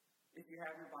you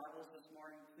have your Bibles this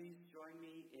morning, please join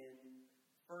me in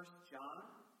 1 John.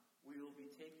 We will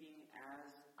be taking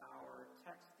as our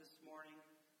text this morning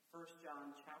 1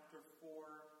 John chapter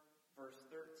 4, verse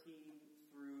 13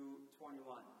 through 21.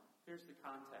 Here's the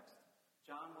context.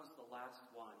 John was the last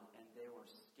one, and they were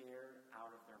scared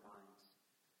out of their minds.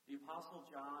 The Apostle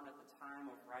John, at the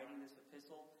time of writing this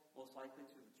epistle, most likely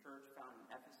to the church found in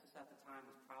Ephesus at the time,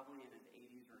 was probably in his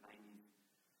 80s or 90s.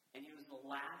 And he was the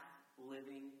last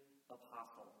living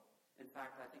apostle. In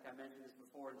fact, I think I mentioned this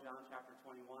before in John chapter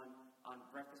 21, on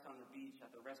breakfast on the beach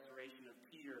at the restoration of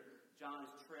Peter. John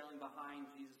is trailing behind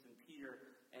Jesus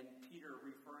and Peter,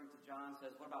 referring to John,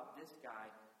 says, "What about this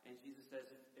guy?" And Jesus says,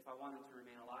 if I wanted to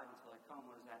remain alive until I come,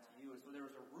 what is that to you? And so there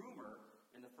was a rumor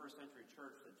in the first century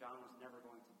church that John was never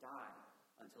going to die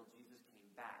until Jesus came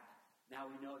back.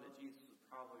 Now we know that Jesus was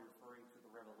probably referring to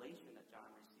the revelation that John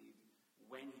received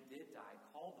when he did die,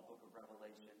 called the book of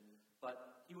Revelation.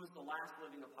 But he was the last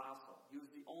living apostle. He was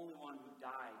the only one who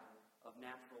died of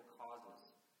natural causes.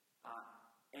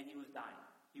 And he was dying.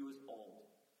 He was old.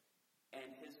 And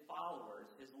his followers,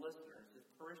 his listeners, his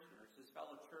parishioners, his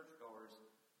fellow churchgoers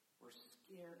were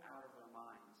scared out of their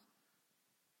minds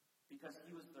because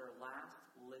he was their last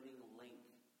living link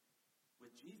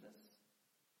with Jesus.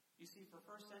 You see, for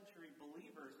first century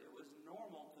believers, it was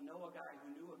normal to know a guy who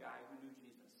knew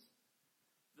Jesus.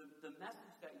 The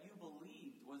message that you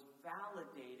believed was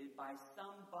validated by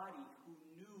somebody who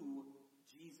knew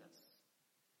Jesus.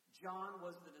 John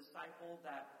was the disciple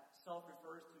that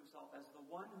self-refers to himself as the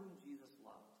one whom Jesus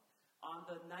loved. On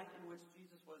the night in which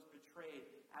Jesus was betrayed,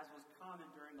 as was common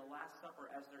during the Last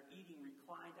Supper, as they're eating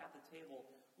reclined at the table,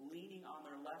 leaning on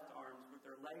their left arms with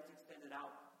their legs extended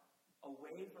out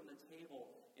away from the table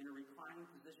in a reclining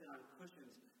position on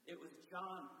cushions, it was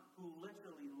John who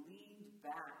literally leaned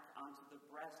back onto the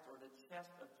breast or the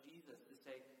chest of Jesus to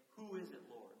say, "Who is it,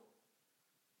 Lord?"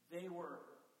 They were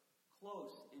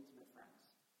close, intimate friends.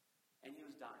 And he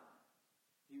was dying.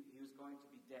 He was going to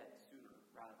be dead sooner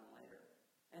rather than later.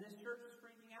 And his church was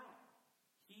freaking out.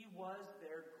 He was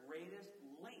their greatest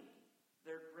link,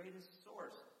 their greatest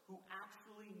source, who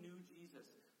actually knew Jesus,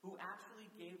 who actually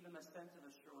gave them a sense of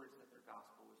assurance that their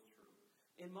gospel was true.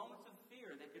 In moments of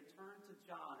fear, they could turn to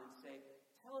John and say,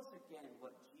 "Tell us again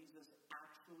what Jesus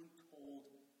actually told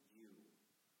you."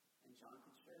 And John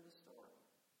could share the story.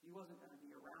 He wasn't going to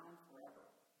be around forever.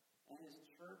 And his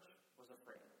church was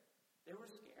afraid. They were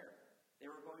scared. They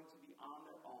were going to be on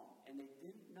their own. And they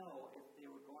didn't know if they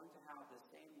were going to have the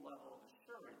same level of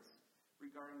assurance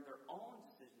regarding their own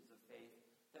decisions of faith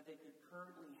that they could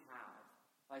currently have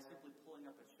by simply pulling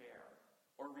up a chair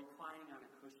or reclining on a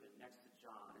cushion next to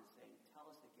John and saying, "Tell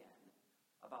us again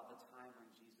about the time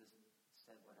when Jesus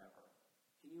said whatever."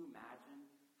 Can you imagine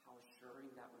how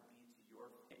assuring that would be to your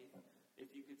faith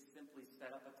if you could simply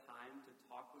set up a time to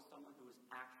talk with someone who was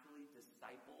actually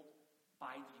discipled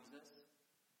by Jesus?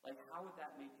 Like, how would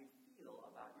that make you feel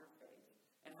about your faith?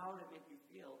 And how would it make you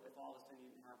feel if all of a sudden you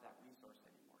didn't have that resource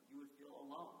anymore? You would feel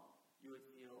alone. You would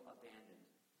feel abandoned.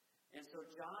 And so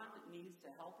John needs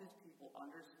to help his people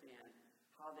understand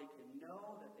how they can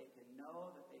know that they can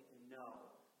know that they can know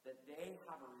that they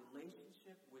have a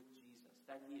relationship with Jesus,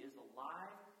 that he is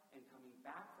alive and coming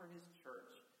back for his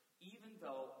church, even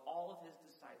though all of his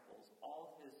disciples,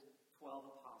 all of his 12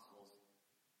 apostles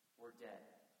were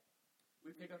dead.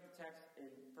 We pick up the text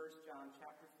in 1 John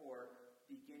chapter 4,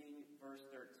 beginning verse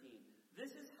 13.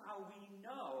 "This is how we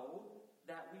know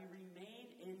that we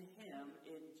remain in him,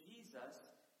 in Jesus,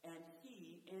 and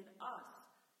he in us.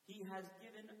 He has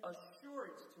given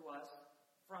assurance to us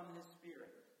from his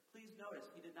Spirit." Please notice,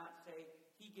 he did not say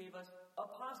he gave us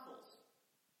apostles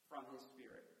from his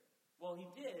Spirit. Well, he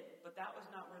did, but that was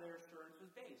not where their assurance was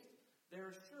based. Their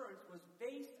assurance was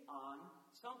based on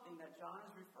something that John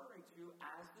is referring to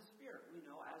as the Spirit. We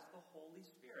know as the Holy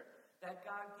Spirit. That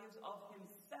God gives of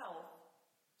himself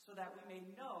so that we may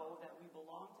know that we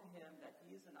belong to him, that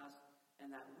he is in us,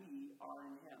 and that we are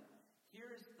in him.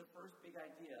 Here's the first big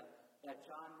idea that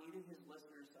John needed his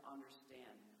listeners to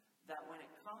understand. That when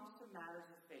it comes to matters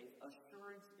of faith,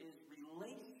 assurance is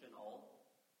relational,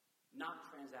 not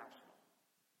transactional.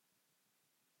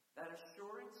 That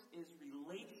assurance is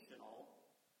relational,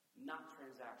 not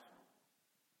transactional.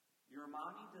 Your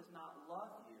mommy does not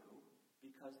love you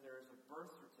because there is a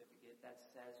birth certificate that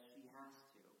says she has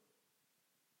to.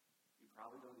 You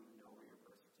probably don't even know where your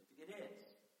birth certificate is.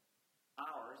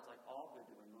 Ours, like all good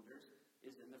New Englanders,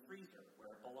 is in the freezer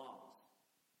where it belongs.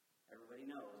 Everybody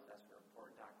knows that's where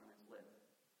important documents live.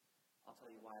 I'll tell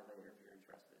you why later if you're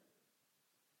interested.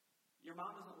 Your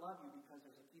mom doesn't love you because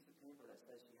there's a piece of paper that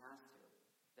says she has to.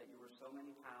 That you were so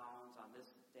many pounds on this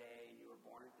day, and you were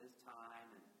born at this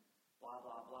time, and blah,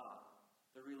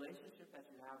 The relationship that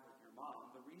you have with your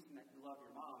mom, the reason that you love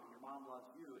your mom and your mom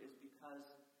loves you is because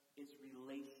it's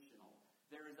relational.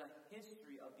 There is a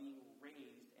history of being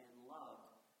raised and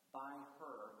loved by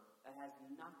her that has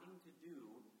nothing to do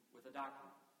with a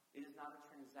document. It is not a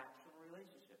transactional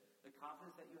relationship. The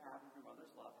confidence that you have in your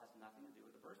mother's love has nothing to do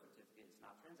with a birth certificate. It's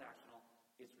not transactional,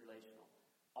 it's relational.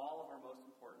 All of our most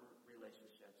important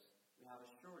relationships, we have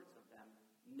assurance of them,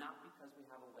 not because we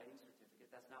have a wedding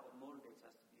certificate. That's not what motivates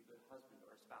us to be a good husband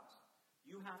or a spouse.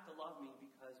 You have to love me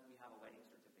because we have a wedding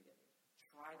certificate.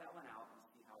 Try that one out and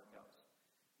see how it goes.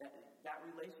 That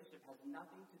relationship has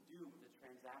nothing to do with the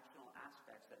transactional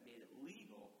aspects that made it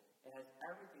legal. It has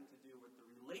everything to do with the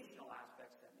relational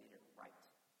aspects that made it right.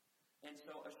 And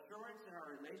so assurance in our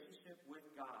relationship with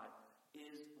God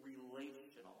is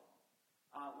relational.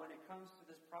 When it comes to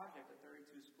this project at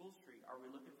 32 School Street, are we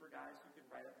looking for guys who can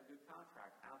write up a good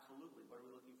contract? Absolutely. What are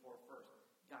we looking for first?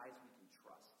 Guys we can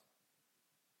trust.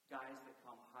 Guys that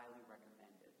come highly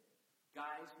recommended.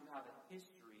 Guys who have a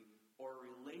history or a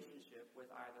relationship with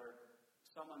either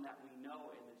someone that we know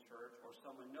in the church or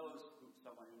someone who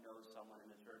knows someone in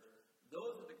the church.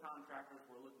 Those are the contractors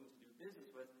we're looking to do business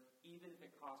with, even if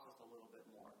it costs us a little bit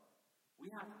more.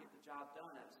 We have to get the job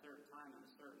done at a certain time in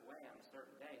a certain way on a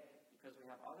certain day because we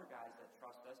have other guys that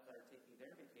trust us that are taking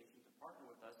their vacation to partner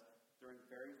with us during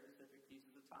very specific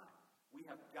pieces of time. We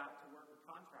have got to work with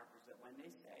contractors that when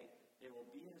they say they will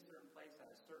be in a certain place at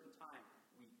a certain time,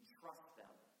 we trust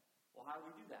them. Well, how do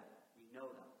we do that? We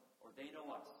know them, or they know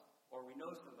us, or we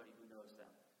know somebody who knows them.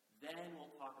 Then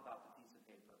we'll talk about the piece of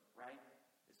paper, right?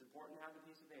 It's important to have the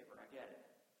piece of paper. I get it.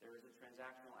 There is a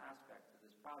transactional aspect to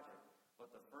this project. But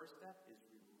the first step is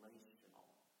relational.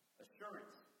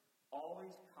 Assurance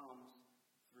always comes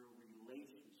through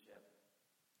relationship,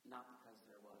 not because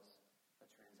there was a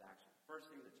transaction.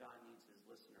 First thing that John needs his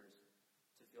listeners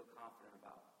to feel confident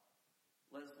about.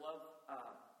 Let us love,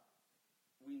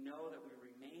 we know that we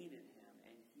remain in him,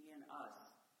 and he in us.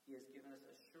 He has given us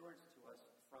assurance to us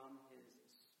from his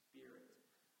Spirit.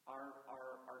 Our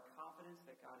confidence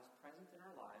that God is present in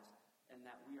our lives and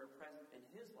that we are present in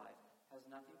his life has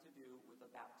nothing to do with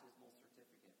a baptismal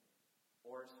certificate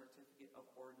or a certificate of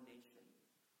ordination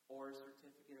or a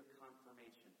certificate of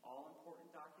confirmation. All important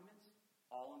documents,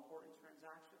 all important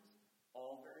transactions,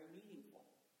 all very meaningful.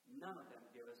 None of them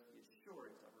give us the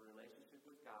assurance of a relationship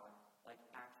with God like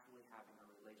actually having a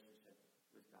relationship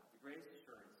with God. The greatest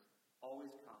assurance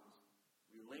always comes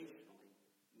relationally,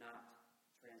 not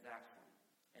transactionally.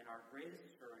 And our greatest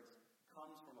assurance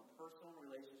comes from a personal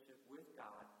relationship with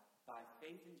God by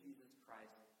faith in Jesus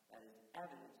Christ that is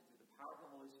evidenced through the power of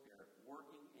the Holy Spirit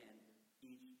working in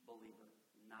each believer,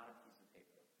 not a piece of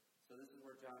paper. So this is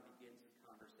where John begins his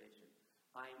conversation.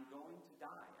 I am going to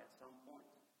die at some point.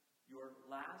 Your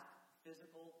last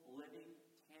physical, living,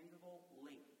 tangible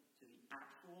link to the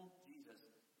actual Jesus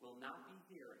will not be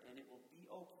here, and it will be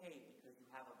okay because you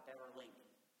have a better link.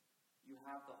 You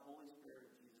have the Holy Spirit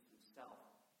of Jesus himself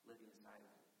living inside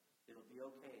of you. It'll be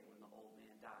okay when the old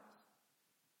man dies.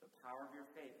 The power of your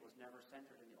faith was never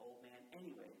centered in the old man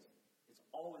anyways. It's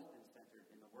always been centered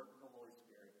in the work of the Holy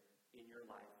Spirit in your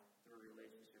life through a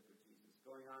relationship with Jesus.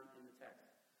 Going on in the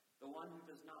text. The one who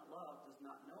does not love does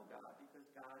not know God because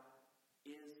God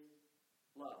is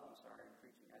love. I'm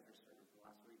preaching Ezra's sermon from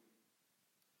last week.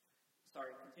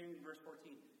 Continuing in verse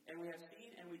 14. And we have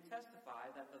seen and we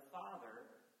testify that the Father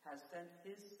has sent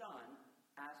his Son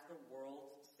as the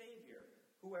world's Savior.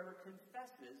 Whoever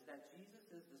confesses that Jesus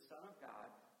is the Son of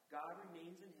God, God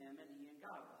remains in him and he in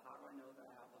God. Well, how do I know that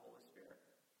I have the Holy Spirit?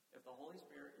 If the Holy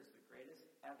Spirit is the greatest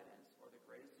evidence or the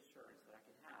greatest assurance that I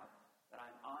can have that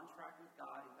I'm on track with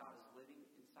God and God is living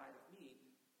inside of me,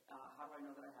 how do I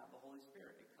know that I have the Holy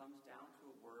Spirit? It comes down to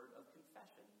a word of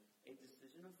confession, a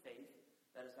decision of faith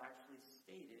that is actually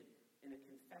stated in a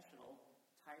confessional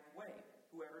type way.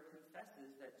 Whoever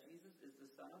confesses that Jesus is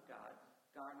the Son of God,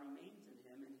 God remains in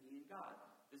him and he in God.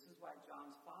 This is why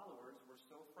John's followers were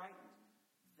so frightened.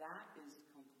 That is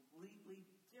completely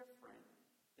different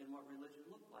than what religion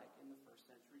looked like in the first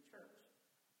century church.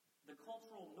 The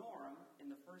cultural norm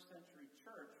in the first century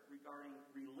church regarding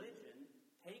religion,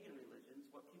 pagan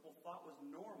religions, what people thought was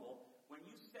normal, when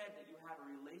you said that you had a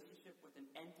relationship with an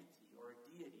entity or a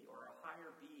deity or a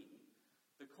higher being,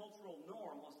 the cultural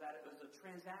norm was that it was a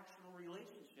transactional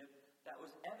relationship that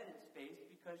was evidence-based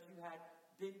because you had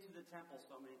been to the temple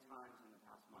so many times in the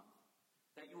past month,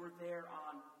 that you were there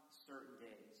on certain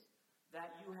days,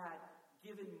 that you had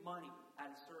given money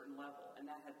at a certain level, and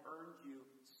that had earned you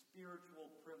spiritual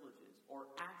privileges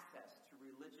or access to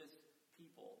religious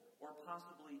people, or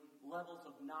possibly levels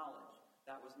of knowledge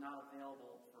that was not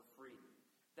available for free.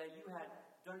 that you had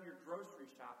done your grocery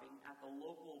shopping at the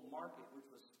local market, which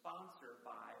was sponsored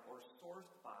by or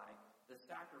sourced by the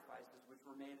sacrifices which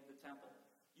were made at the temple.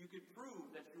 You could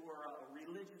prove that you were a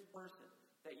religious person,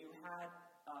 that you had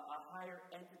a higher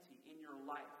entity in your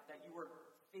life, that you were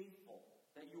faithful,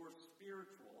 that you were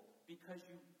spiritual, because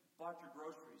you bought your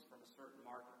groceries from a certain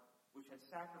market, which had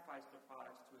sacrificed their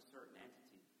products to a certain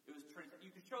entity. It was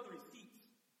you could show the receipts.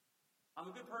 I'm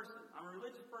a good person. I'm a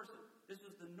religious person. This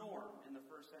was the norm in the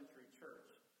first century church.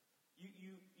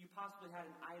 You possibly had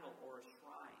an idol or a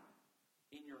shrine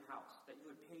in your house that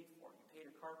you had paid for. You paid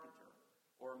a carpenter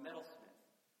or a metalsmith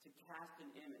to cast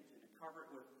an image and to cover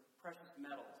it with precious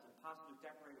metals and possibly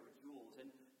decorate it with jewels.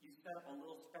 And you set up a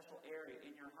little special area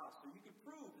in your house so you could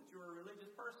prove that you're a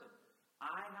religious person.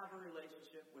 I have a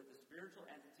relationship with the spiritual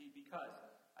entity because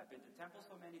I've been to temple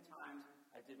so many times.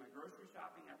 I did my grocery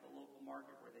shopping at the local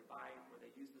market where they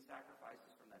use the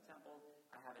sacrifices from that temple.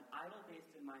 I have an idol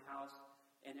based in my house,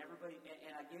 and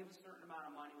I gave a certain amount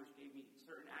of money, which gave me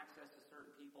certain access to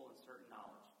certain people and certain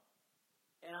knowledge.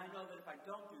 And I know that if I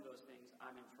don't do those things,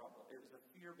 I'm in trouble. It was a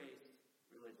fear-based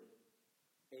religion,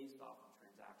 based off of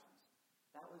transactions.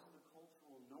 That was the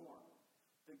cultural norm.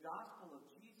 The gospel of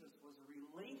Jesus was a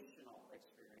relational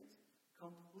experience,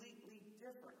 completely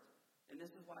different. And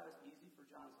this is why it was easy for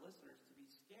John's listeners to be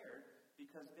scared,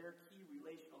 because their key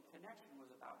relational connection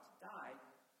was about to die.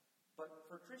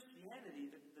 But for Christianity,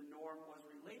 the norm was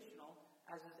relational,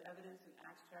 as is evidenced in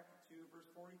Acts chapter 2, verse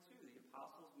 42. The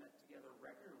apostles met together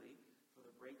regularly for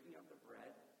the breaking of the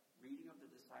bread, reading of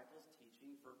the disciples'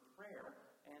 teaching, for prayer,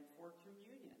 and for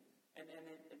communion. And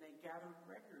they gathered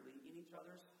regularly in each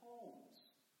other's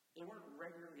homes. They weren't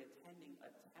regularly attending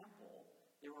a temple.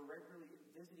 They were regularly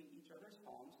visiting each other's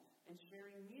homes and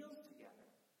sharing meals together.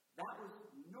 That was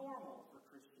normal for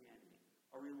Christianity,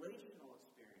 a relational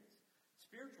experience.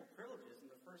 Spiritual privileges in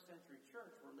the first century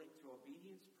church were linked to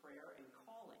obedience, prayer, and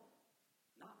calling,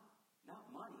 not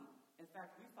money. In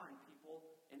fact, we find people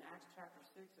in Acts chapter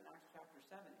 6 and Acts chapter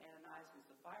 7, Ananias and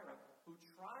Sapphira, who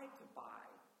tried to buy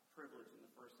privilege in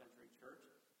the first century church,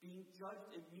 being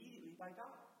judged immediately by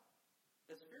God.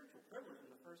 The spiritual privilege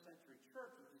in the first century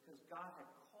church was because God had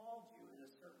called you in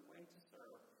a certain way to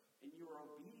serve, and you were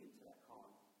obedient to that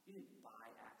calling. You didn't buy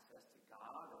access to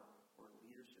God or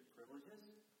leadership privileges.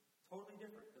 Totally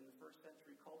different than the first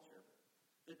century culture.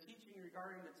 The teaching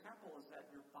regarding the temple is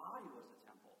that your body was a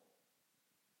temple.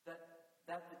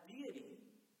 That the deity,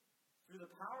 through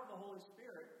the power of the Holy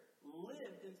Spirit,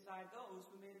 lived inside those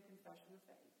who made a confession of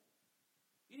faith.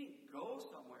 You didn't go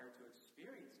somewhere to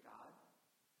experience God.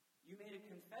 You made a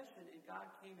confession, and God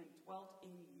came and dwelt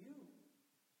in you.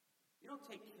 You don't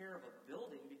take care of a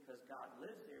building because God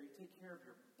lives there. You take care of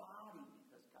your body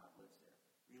because God lives there.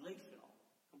 Relational.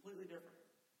 Completely different.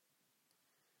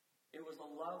 It was a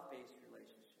love-based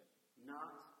relationship,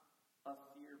 not a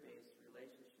fear-based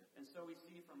relationship. And so we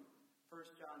see from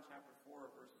 1 John chapter 4,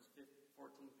 verses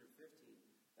 14 through 15,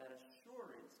 that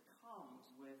assurance comes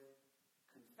with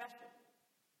confession.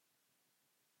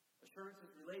 Assurance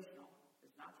is relational.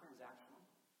 It's not transactional.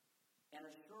 And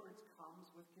assurance comes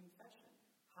with confession.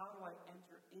 How do I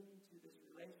enter into this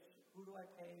relationship? Who do I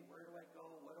pay? Where do I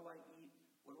go? What do I eat?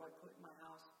 What do I put in my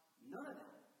house? None of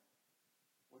that.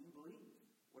 What do you believe?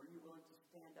 What are you willing to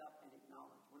stand up and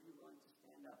acknowledge? What are you willing to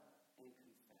stand up and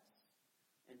confess?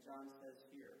 And John says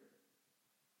here,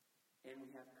 and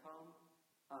we have come,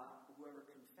 whoever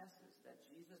confesses that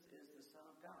Jesus is the Son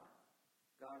of God,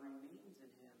 God remains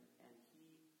in him, and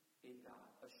he in God.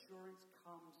 Assurance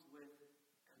comes with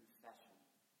confession.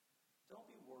 Don't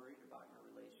be worried about your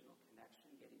relational connection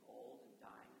getting old and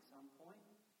dying at some point.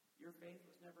 Your faith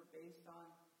was never based on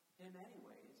him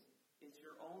anyways. It's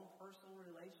your own personal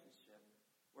relationship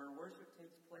where worship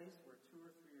takes place, where 2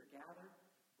 or 3 are gathered,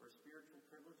 where spiritual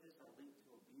privileges are linked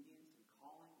to obedience and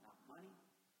calling, not money,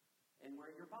 and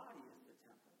where your body is the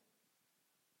temple.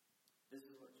 This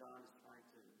is what John is trying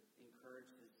to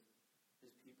encourage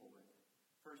his people with.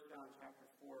 1 John chapter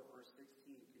 4, verse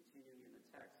 16, continuing in the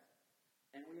text.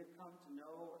 And we have come to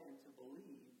know and to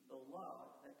believe the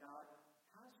love that God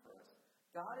has for us.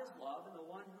 God is love, and the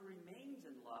one who remains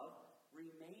in love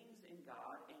remains in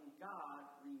God, and God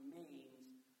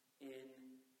remains in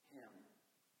him.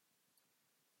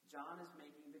 John is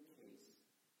making the case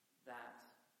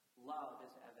that love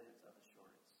is evidence of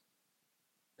assurance.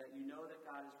 That you know that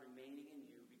God is remaining in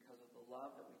you because of the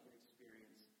love that we can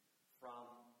experience from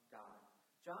God.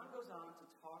 John goes on to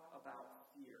talk about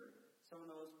fear, some of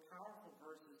the most powerful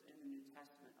verses in the New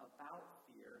Testament about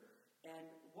fear. And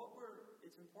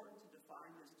it's important to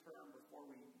define this term before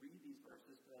we read these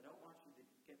verses, because I don't want you to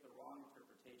get the wrong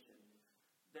interpretation.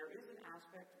 there is an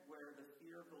aspect where the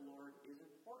fear of the Lord is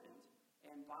important,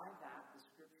 and by that, the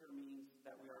Scripture means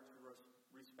that we are to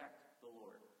respect the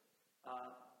Lord.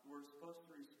 We're supposed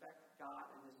to respect God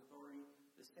and His authority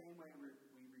the same way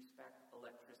we respect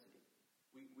electricity.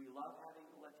 We love having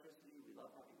electricity, we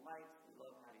love having lights, we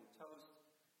love having toast,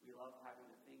 we love having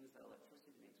the things that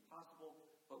electricity makes possible,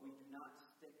 but we do not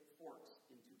stick forks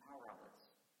into power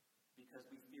outlets because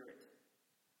we fear it.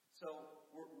 So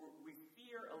we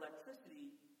fear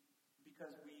electricity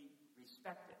because we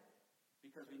respect it,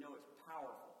 because we know it's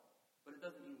powerful, but it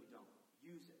doesn't mean we don't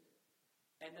use it.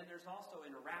 And then there's also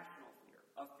an irrational fear,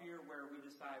 a fear where we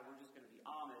decide we're just going to be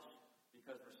Amish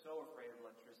because we're so afraid of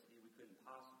electricity we couldn't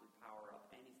possibly power up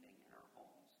anything in our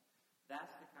homes.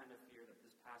 That's the kind of fear that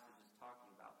this passage is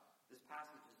talking about. This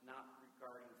passage is not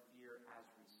regarding fear as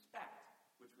respect,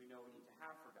 which we know we need to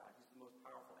have for God. He's the most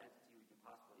powerful entity we can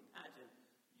possibly imagine.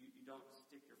 You don't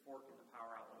stick your fork in the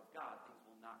power outlet of God. Things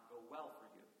will not go well for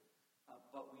you.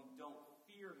 But we don't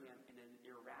fear Him in an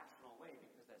irrational way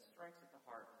because that strikes at the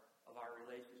heart of our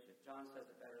relationship. John says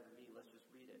it better than me. Let's just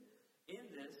read it. In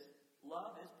this,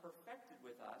 love is perfected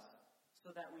with us so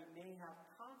that we may have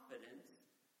confidence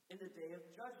in the day of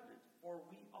judgment. For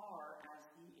we are as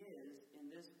He is in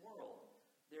this world.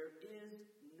 There is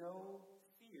no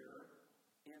fear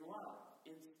in love.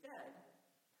 Instead,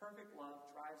 perfect love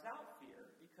drives out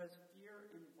fear because fear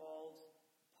involves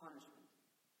punishment.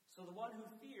 So the one who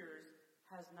fears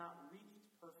has not reached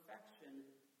perfection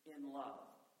in love.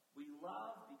 We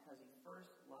love because He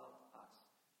first loved us.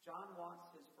 John wants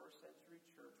his first century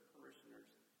church parishioners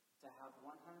to have 100%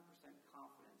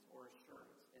 confidence or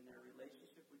assurance in their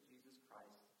relationship with Jesus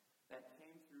Christ that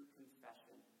came through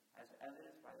confession as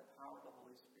evidenced by the power of the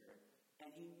Holy Spirit.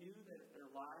 And he knew that if their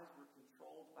lives were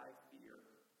controlled by fear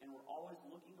and were always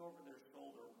looking over their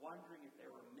shoulder, wondering if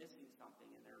they were missing something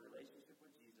in their relationship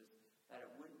with Jesus, that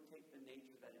it wouldn't take the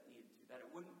nature that it needed to, that it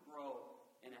wouldn't grow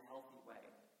in a healthy way.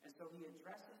 And so he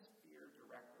addresses fear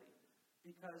directly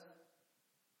because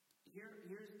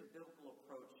here's the biblical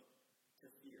approach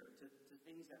to fear, to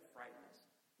things that frighten us.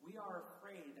 We are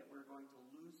afraid that we're going to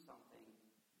lose something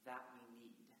that we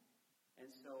need. And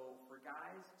so for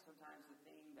guys, sometimes the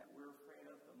thing that we're afraid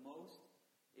of the most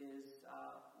is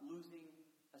losing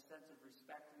a sense of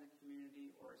respect in the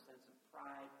community or a sense of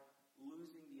pride,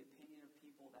 losing the opinion of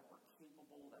people that we're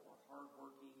capable, that we're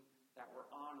hardworking, that we're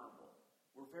honorable.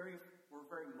 We're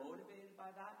very motivated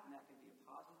by that, and that can be a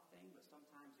positive thing, but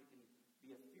sometimes it can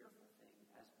be a fearful thing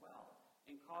as well,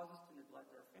 and cause us to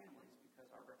neglect our families because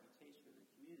our reputation in the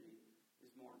community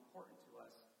is more important to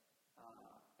us,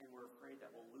 and we're afraid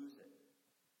that we'll lose it.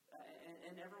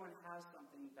 And everyone has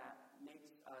something that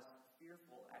makes us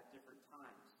fearful at different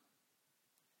times.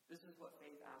 This is what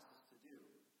faith asks us to do.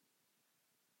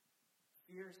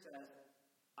 Fear says,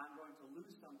 I'm going to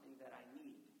lose something that I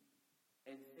need.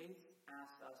 And faith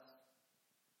asks us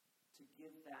to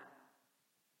give that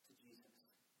to Jesus.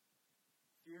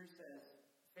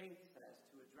 Faith says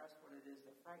to address what it is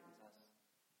that frightens us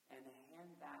and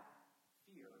hand that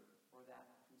fear or that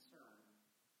concern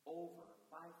over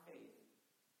by faith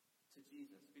to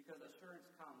Jesus. Because assurance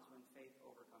comes when faith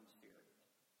overcomes fear.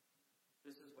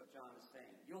 This is what John is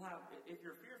saying. If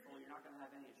you're fearful, you're not going to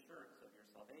have any assurance of your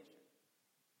salvation.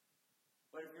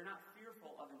 But if you're not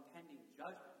fearful of impending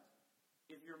judgment,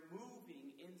 if you're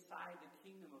moving inside the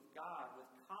kingdom of God with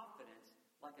confidence,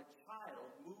 like a child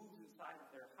moves inside of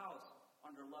their house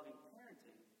under loving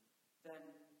parenting, then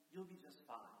you'll be just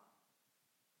fine.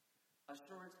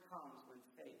 Assurance comes when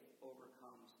faith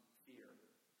overcomes fear.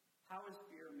 How is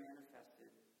fear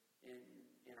manifested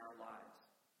in our lives?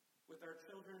 With our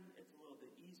children, it's a little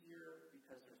bit easier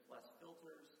because there's less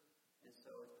filters, and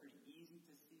so it's pretty easy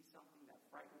to see something that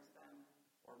frightens them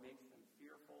or makes them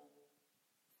fearful.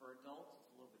 For adults,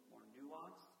 it's a little bit more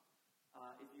nuanced.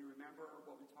 If you remember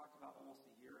what we talked about almost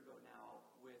a year ago now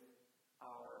with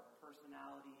our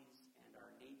personalities and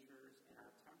our natures and our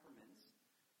temperaments,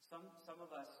 some of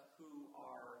us who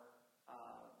are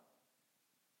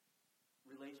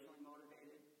relationally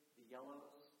motivated, the yellows,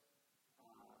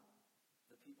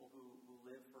 the people who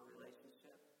live for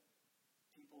relationship,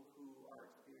 people who are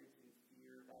experiencing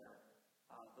fear better,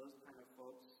 those kind of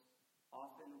folks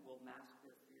often will mask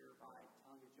their fear by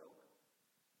telling a joke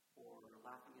or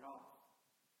laughing it off,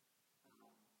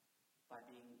 by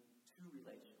being too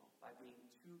relational, by being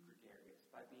too gregarious,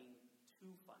 by being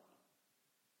too funny.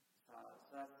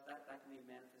 So that can be a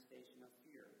manifestation of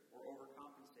fear. We're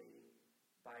overcompensating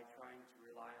by trying to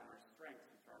rely on our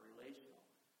strengths, which are relational.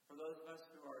 For those of us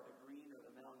who are the green or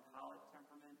the melancholic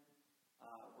temperament,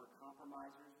 we're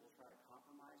compromisers. We'll try to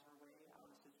compromise our way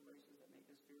out of situations that make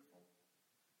us fearful.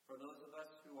 For those of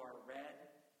us who are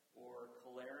red, or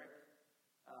choleric.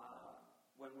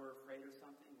 When we're afraid of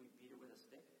something, we beat it with a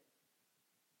stick.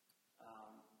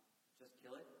 Just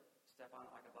kill it, step on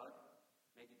it like a bug,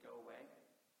 make it go away.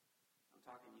 I'm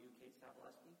talking to you, Kate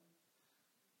Savaleski.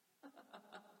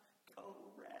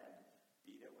 Go red,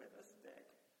 beat it with a stick.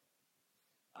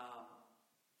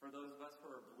 For those of us who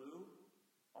are blue,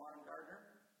 Autumn Gardner,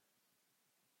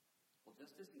 we'll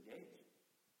just disengage.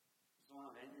 Just don't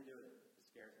have anything to do with it. It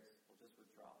scares us. We'll just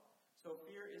withdraw. So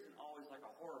fear isn't always like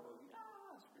a horror movie,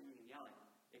 screaming and yelling.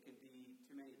 It can be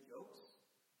too many jokes.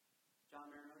 John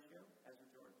Marinocchio, Ezra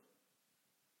George.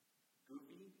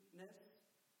 Goofiness,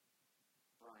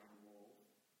 Brian Wool.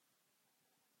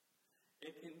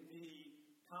 It can be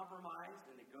compromise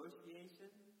and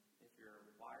negotiation. If you're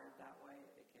wired that way,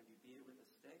 it can be beat with a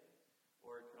stick.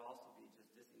 Or it could also be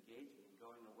just disengaging and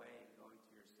going away and going to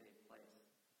your safe place.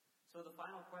 So the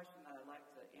final question that I'd like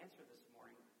to answer this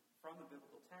morning from the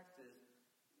biblical text is,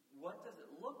 what does it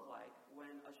look like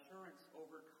when assurance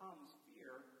overcomes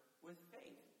fear with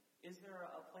faith? Is there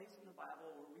a place in the Bible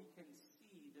where we can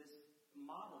see this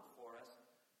modeled for us?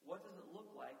 What does it look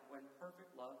like when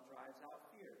perfect love drives out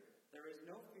fear? There is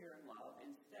no fear in love.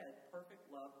 Instead, perfect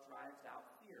love drives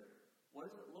out fear.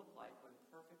 What does it look like when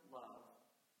perfect love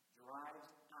drives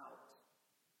out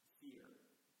fear?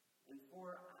 And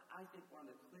for, I think, one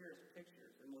of the clearest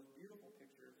pictures and most beautiful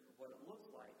pictures of what it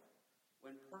looks like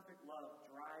when perfect love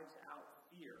drives out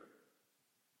fear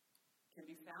can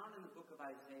be found in the book of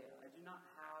Isaiah. I do not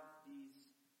have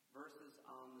these verses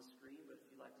on the screen, but if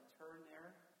you'd like to turn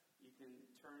there, you can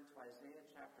turn to Isaiah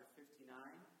chapter 59,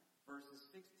 verses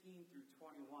 16 through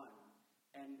 21,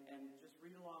 and just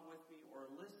read along with me or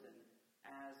listen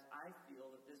as I feel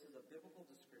that this is a biblical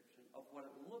description of what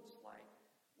it looks like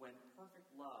when perfect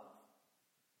love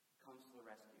comes to the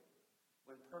rescue,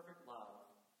 when perfect love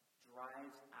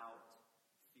drives out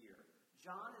fear.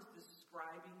 John is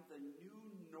describing the new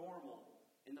normal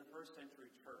in the first century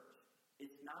church.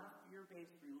 It's not a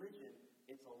fear-based religion,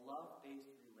 it's a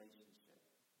love-based relationship.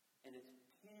 And it's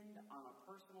pinned on a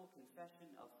personal confession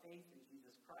of faith in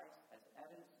Jesus Christ as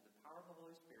evidence to the power of the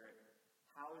Holy Spirit.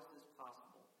 How is this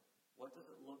possible? What does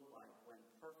it look like when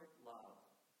perfect love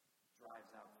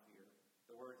drives out fear?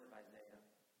 The words of Isaiah.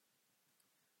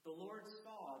 The Lord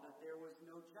saw that there was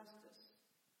no justice,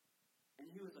 and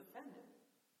he was offended.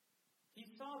 He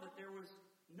saw that there was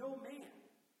no man.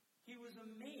 He was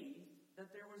amazed that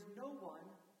there was no one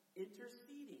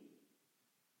interceding.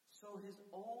 So his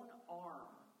own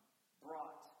arm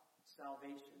brought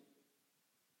salvation,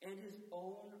 and his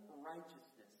own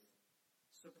righteousness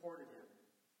supported him.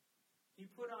 He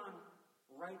put on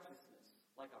righteousness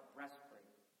like a breastplate,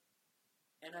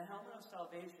 and a helmet of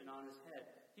salvation on his head.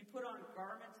 He put on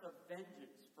garments of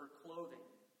vengeance for clothing,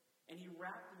 and he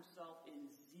wrapped himself in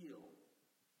zeal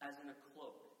as in a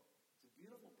cloak. It's a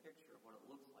beautiful picture of what it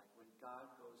looks like when God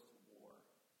goes to war.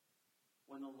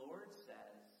 When the Lord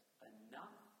says,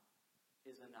 enough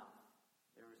is enough.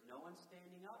 There is no one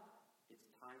standing up. It's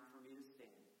time for me to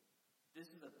stand. This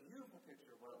is a beautiful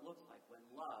picture of what it looks like when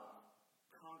love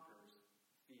conquers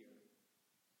fear.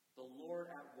 The Lord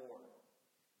at war.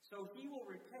 So he will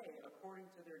repay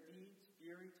according to their deeds,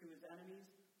 fury to his enemies,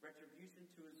 retribution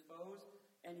to his foes,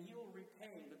 and he will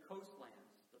repay the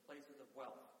coastlands, the places of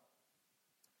wealth.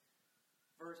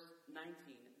 Verse 19,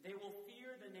 they will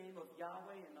fear the name of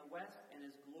Yahweh in the west and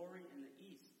his glory in the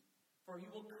east. For he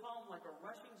will come like a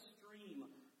rushing stream,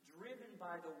 driven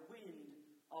by the wind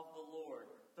of the Lord.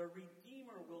 The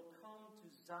Redeemer will come to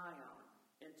Zion,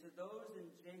 and to those in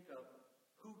Jacob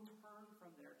who turn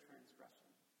from their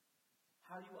transgression.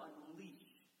 How do you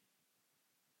unleash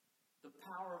the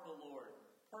power of the Lord,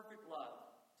 perfect love,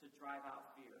 to drive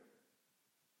out fear?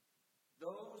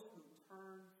 Those who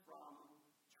turn from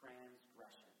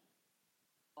transgression.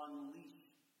 Unleash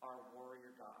our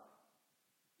warrior God.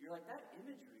 You're like, that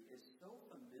imagery is so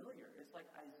familiar. It's like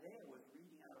Isaiah was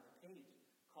reading out of a page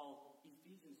called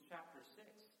Ephesians chapter 6.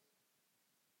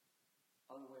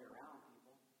 Other way around,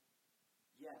 people.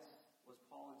 Yes, was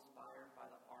Paul inspired by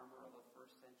the armor of a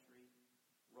first century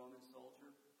Roman soldier?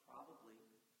 Probably.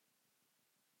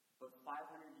 But 500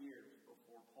 years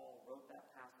before Paul wrote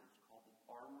that passage called the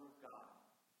armor of God,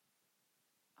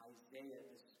 Isaiah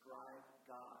described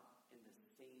God in the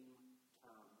same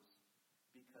terms,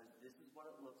 because this is what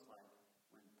it looks like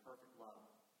when perfect love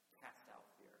casts out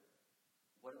fear.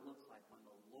 What it looks like when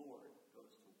the Lord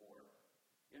goes to war.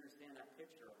 You understand that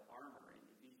picture of armor in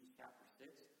Ephesians chapter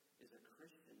 6 is a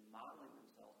Christian modeling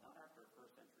themselves not after a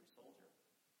first century soldier,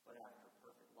 but after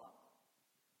perfect love.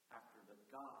 After the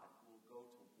God who will go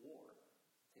to war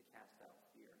to cast out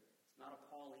fear. It's not a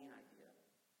Pauline idea.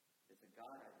 It's a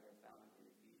God idea found in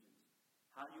Ephesians.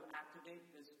 How do you activate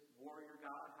this warrior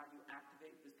God? How do you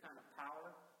activate this kind of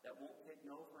power that won't take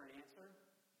no for an answer?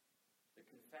 The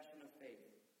confession of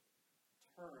faith.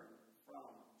 Turn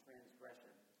from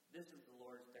transgression. This is the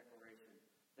Lord's declaration.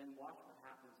 Then watch what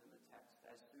happens in the text.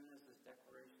 As soon as this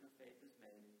declaration of faith is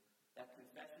made, that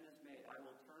confession is made, I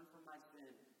will turn from my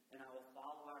sin and I will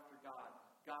follow after God.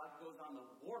 God goes on the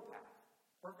warpath.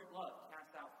 Perfect love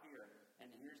casts out fear.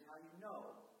 And here's how you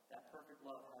know that perfect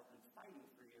love has been fighting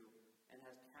for you and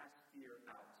has cast fear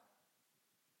out.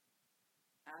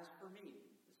 As for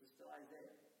me, this is still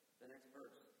Isaiah, the next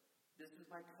verse. This is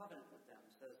my covenant with them,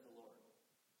 says the Lord.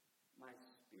 My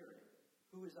spirit,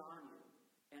 who is on you,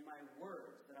 and my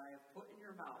words that I have put in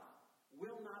your mouth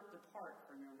will not depart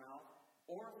from your mouth,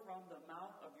 or from the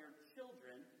mouth of your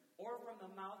children, or from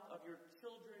the mouth of your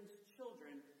children's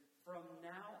children, from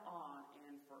now on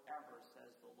and forever,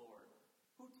 says the Lord.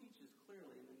 Who teaches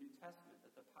clearly in the New Testament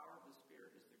that the power of the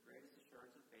Spirit is the greatest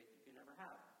assurance of faith you can ever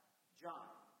have? John,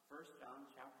 1 John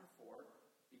chapter 4,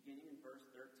 beginning in verse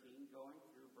 13, going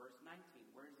through verse 19.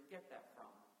 Where does he get that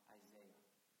from? Isaiah.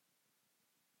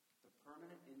 The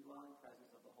permanent indwelling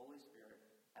presence of the Holy Spirit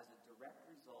as a direct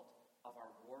result of our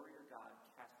warrior God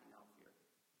casting out fear.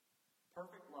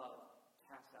 Perfect love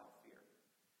casts out fear.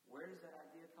 Where does that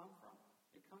idea come from?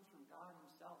 It comes from God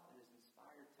himself in his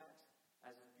inspired text,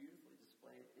 as is beautifully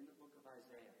displayed in the book of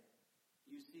Isaiah.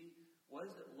 You see, what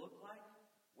does it look like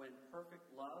when perfect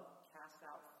love casts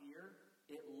out fear?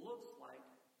 It looks like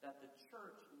that the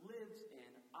church lives in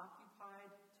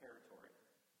occupied territory,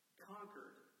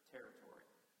 conquered territory,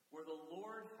 where the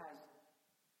Lord has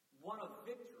won a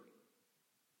victory.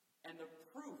 And the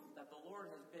proof that the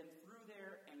Lord has been through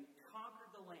there and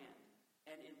conquered the land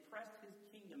and impressed his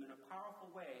kingdom in a powerful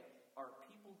way are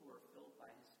people who are filled by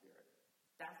his Spirit.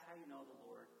 That's how you know the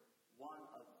Lord won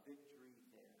a victory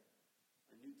there.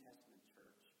 A New Testament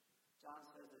church. John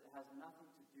says it has nothing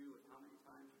to do with how many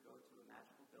times you go to a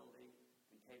magical building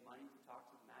and pay money to talk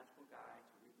to the magical guy,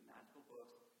 to read the magical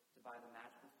books, to buy the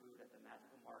magical food at the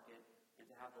magical market, and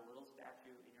to have the little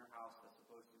statue in your house that's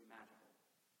supposed to be magical.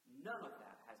 None of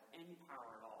that has any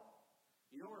power at all.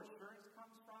 You know where assurance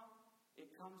comes from?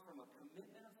 It comes from a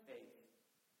commitment of faith.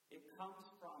 It comes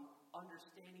from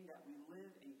understanding that we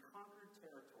live in conquered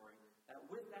territory, that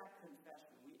with that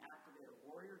confession we activate a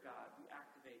warrior God, we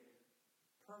activate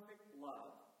perfect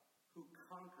love who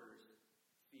conquers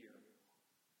fear.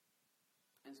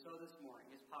 And so this morning,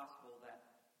 it's possible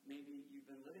that maybe you've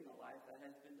been living a life that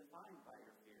has been defined by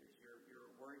your fears.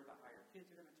 You're worried about how your kids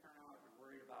are going to turn out. You're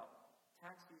worried about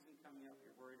tax season coming up.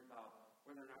 You're worried about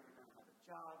whether or not you're going to have a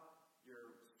job.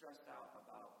 You're stressed out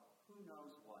about who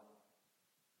knows what.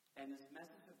 And this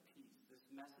message of peace, this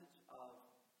message of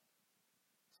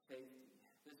safety,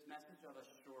 this message of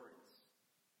assurance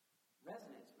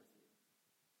resonates with you.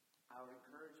 I would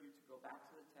encourage you to go back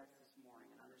to the text this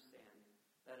morning and understand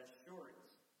that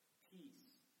assurance,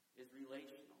 peace, is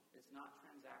relational. It's not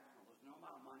transactional. There's no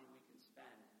amount of money we can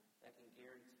spend that can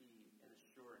guarantee an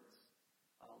assurance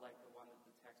like the one that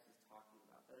the text is talking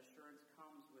about. That assurance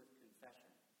comes with confession.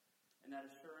 And that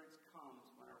assurance comes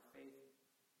when our faith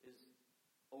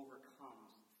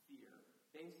overcomes fear,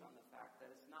 based on the fact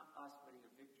that it's not us winning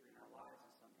a victory in our lives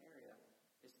in some area.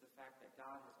 It's the fact that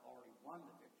God has already won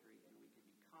the victory, and we can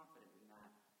be confident in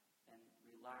that and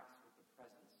relax with the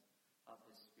presence of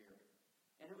his Spirit.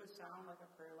 And it would sound like a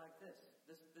prayer like this.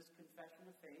 This confession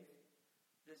of faith,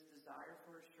 this desire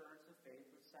for assurance of faith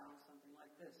would sound something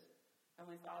like this.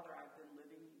 Heavenly Father, I've been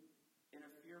living in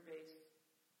a fear-based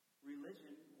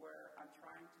religion where I'm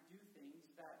trying to do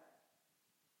things that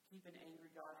keep an angry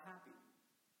God happy.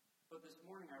 But this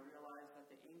morning I realized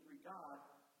that the angry God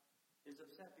is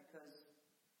upset because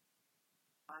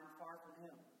I'm far from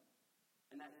him,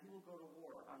 and that he will go to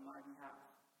war on my behalf,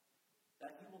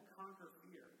 that he will conquer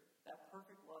fear, that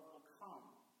perfect love will come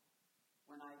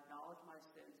when I acknowledge my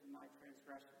sins and my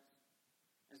transgressions.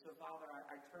 And so, Father,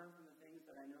 I turn from the things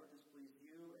that I know displease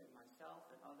you and myself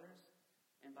and others,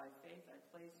 and by faith I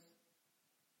place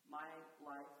my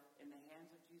life in the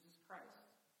hands of Jesus Christ.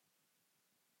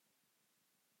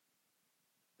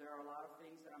 There are a lot of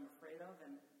things that I'm afraid of,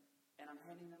 and I'm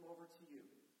handing them over to you.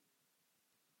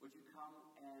 Would you come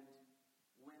and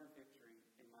win a victory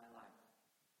in my life?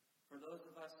 For those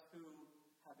of us who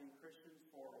have been Christians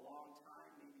for a long time,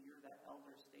 maybe you're that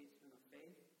elder statesman of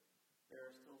faith. There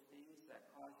are still things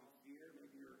that cause you fear.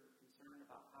 Maybe you're concerned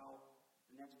about how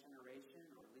the next generation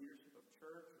or leadership of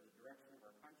church or the direction of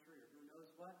our country or who knows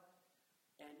what.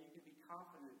 And you can be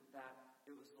confident that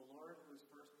it was the Lord who was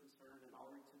first concerned and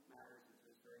already took matters into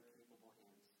his very capable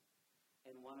hands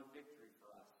and won a victory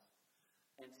for us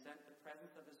and sent the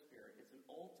presence of the Spirit. It's an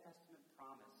Old Testament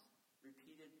promise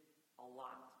repeated a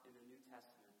lot in the New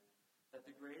Testament, that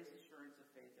the greatest assurance of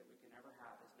faith that we can ever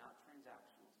have is not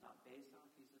transactional. It's not based on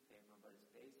a piece of paper, but it's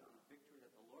based on a victory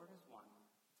that the Lord has won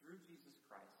through Jesus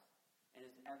Christ, and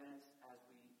is evidenced as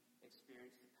we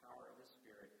experience the power of the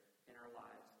Spirit in our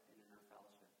lives and in our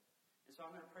fellowship. And so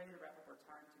I'm going to pray to wrap up our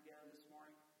time together this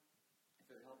morning.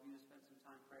 If it would help you to spend some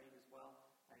time praying as well,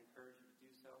 I encourage you to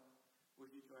do so.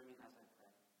 Would you join me as I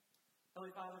pray?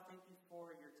 Holy Father, thank you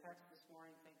for your text this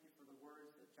morning. Thank you for the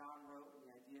words that John wrote and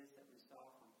the ideas that we saw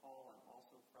from Paul and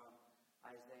also from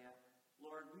Isaiah.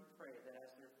 Lord, we pray that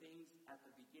as there are things at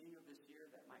the beginning of this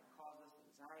year that might cause us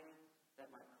anxiety,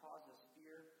 that might cause us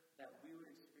fear, that we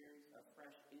would experience a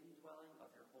fresh indwelling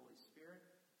of your Holy Spirit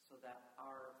so that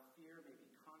our fear may be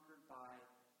conquered by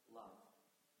love.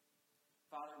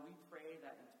 Father, we pray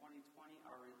that in 2020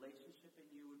 our relationship in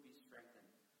you would be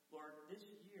strengthened. Lord, this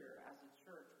year as a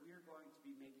church, we are going to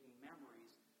be making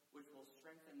memories which will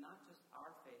strengthen not just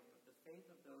our faith, but the faith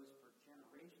of those for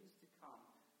generations to come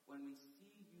when we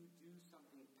see you do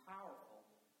something powerful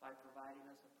by providing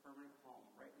us a permanent home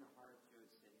right in the heart of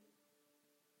Jewett City.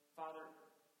 Father,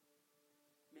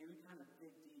 may we kind of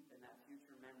dig deep in that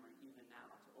future memory even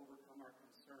now to overcome our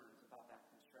concerns about that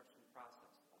construction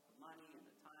process, about the money and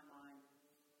the timeline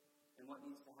and what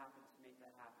needs to happen to make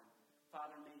that happen.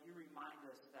 Father, may you remind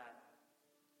us that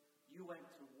you went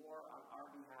to war on our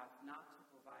behalf not to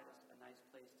provide us a nice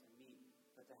place to meet,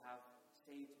 but to have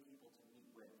saved people to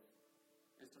meet with.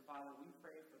 And so, Father, we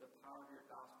pray for the power of your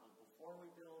gospel before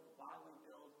we build, while we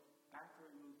build, after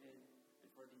we move in, and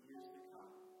for the years to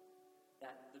come,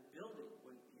 that the building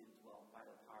wouldn't be indwelt by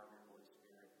the power of your Holy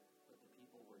Spirit, but the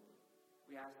people would be.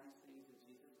 We ask these things in